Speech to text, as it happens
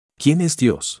¿Quién es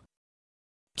Dios?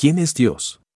 ¿Quién es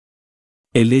Dios?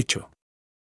 El hecho.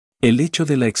 El hecho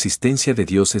de la existencia de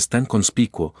Dios es tan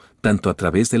conspicuo, tanto a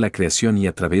través de la creación y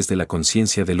a través de la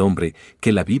conciencia del hombre,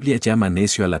 que la Biblia llama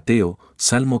necio al ateo,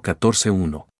 Salmo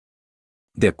 14:1.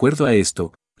 De acuerdo a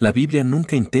esto, la Biblia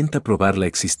nunca intenta probar la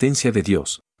existencia de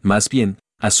Dios, más bien,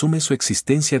 asume su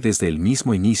existencia desde el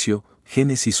mismo inicio,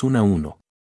 Génesis 1:1.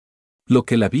 Lo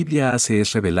que la Biblia hace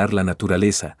es revelar la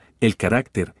naturaleza, el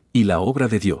carácter y la obra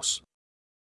de Dios.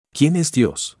 ¿Quién es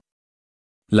Dios?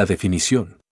 La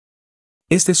definición.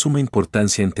 Es de suma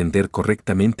importancia entender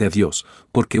correctamente a Dios,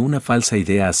 porque una falsa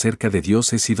idea acerca de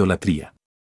Dios es idolatría.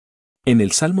 En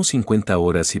el Salmo 50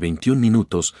 horas y 21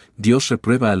 minutos, Dios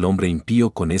reprueba al hombre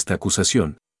impío con esta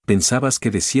acusación: pensabas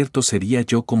que de cierto sería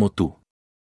yo como tú.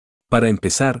 Para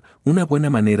empezar, una buena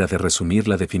manera de resumir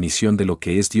la definición de lo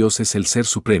que es Dios es el Ser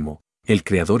Supremo, el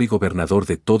Creador y Gobernador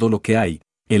de todo lo que hay,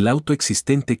 el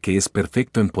autoexistente que es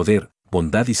perfecto en poder,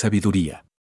 bondad y sabiduría.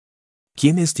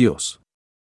 ¿Quién es Dios?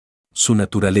 Su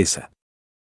naturaleza.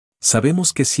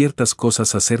 Sabemos que ciertas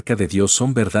cosas acerca de Dios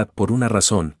son verdad por una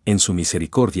razón: en su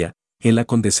misericordia, Él ha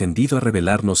condescendido a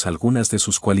revelarnos algunas de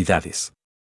sus cualidades.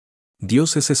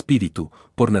 Dios es espíritu,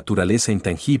 por naturaleza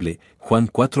intangible, Juan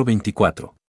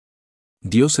 4:24.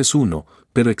 Dios es uno,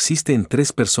 pero existe en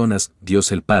tres personas: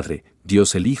 Dios el Padre,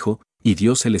 Dios el Hijo, y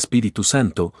Dios el Espíritu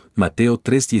Santo, Mateo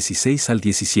 3:16 al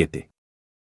 17.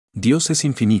 Dios es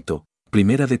infinito,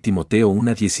 Primera de Timoteo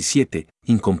 1:17,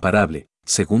 incomparable,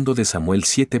 Segundo de Samuel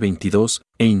 7:22,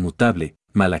 e inmutable,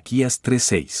 Malaquías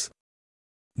 3:6.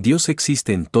 Dios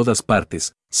existe en todas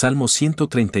partes, Salmo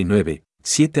 139,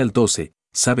 7 al 12,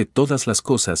 sabe todas las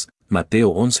cosas, Mateo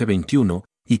 11:21,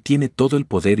 y tiene todo el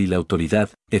poder y la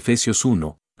autoridad, Efesios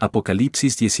 1,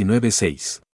 Apocalipsis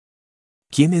 19:6.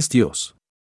 ¿Quién es Dios?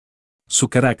 Su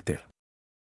carácter.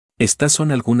 Estas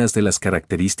son algunas de las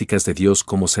características de Dios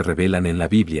como se revelan en la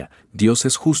Biblia: Dios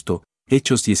es justo,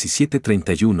 Hechos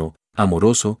 17:31,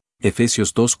 amoroso,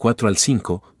 Efesios 2:4 al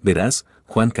 5, veraz,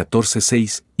 Juan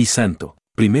 14:6, y santo,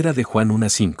 Primera de Juan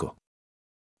 1:5.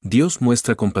 Dios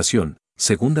muestra compasión,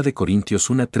 Segunda de Corintios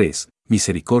 1:3,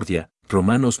 misericordia,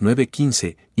 Romanos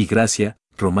 9:15, y gracia,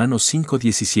 Romanos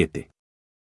 5:17.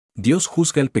 Dios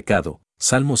juzga el pecado,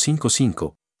 Salmo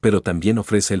 5:5, pero también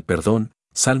ofrece el perdón,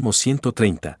 Salmo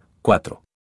 130:4.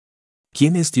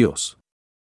 ¿Quién es Dios?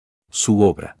 Su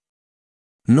obra.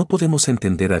 No podemos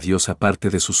entender a Dios aparte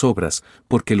de sus obras,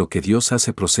 porque lo que Dios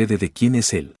hace procede de quién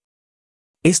es Él.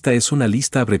 Esta es una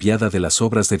lista abreviada de las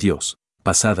obras de Dios,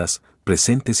 pasadas,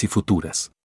 presentes y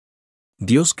futuras.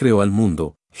 Dios creó al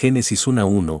mundo, Génesis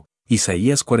 1:1,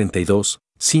 Isaías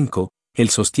 42:5, Él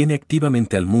sostiene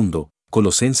activamente al mundo,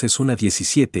 Colosenses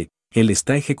 1:17, Él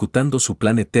está ejecutando su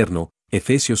plan eterno,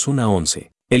 Efesios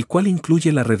 1:11, el cual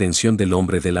incluye la redención del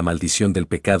hombre de la maldición del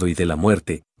pecado y de la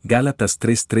muerte, Gálatas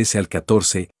 3:13 al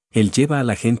 14, Él lleva a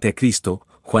la gente a Cristo,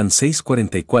 Juan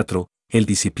 6:44, Él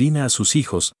disciplina a sus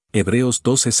hijos, Hebreos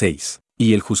 12:6,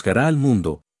 y Él juzgará al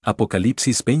mundo,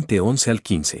 Apocalipsis 20:11 al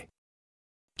 15.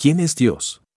 ¿Quién es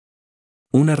Dios?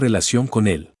 Una relación con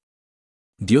Él.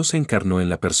 Dios se encarnó en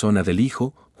la persona del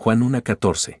Hijo, Juan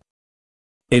 1:14.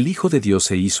 El Hijo de Dios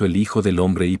se hizo el Hijo del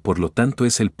hombre y por lo tanto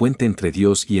es el puente entre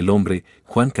Dios y el hombre,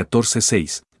 Juan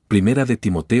 14:6, Primera de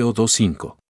Timoteo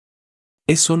 2:5.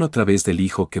 Es solo a través del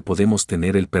Hijo que podemos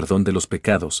tener el perdón de los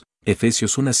pecados,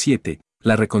 Efesios 1:7,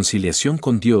 la reconciliación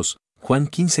con Dios, Juan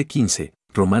 15:15,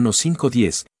 Romanos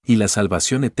 5:10, y la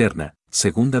salvación eterna,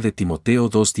 Segunda de Timoteo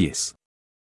 2:10.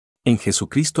 En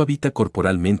Jesucristo habita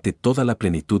corporalmente toda la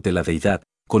plenitud de la deidad,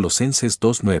 Colosenses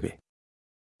 2:9.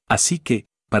 Así que,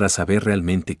 para saber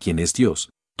realmente quién es Dios,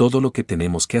 todo lo que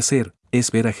tenemos que hacer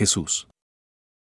es ver a Jesús.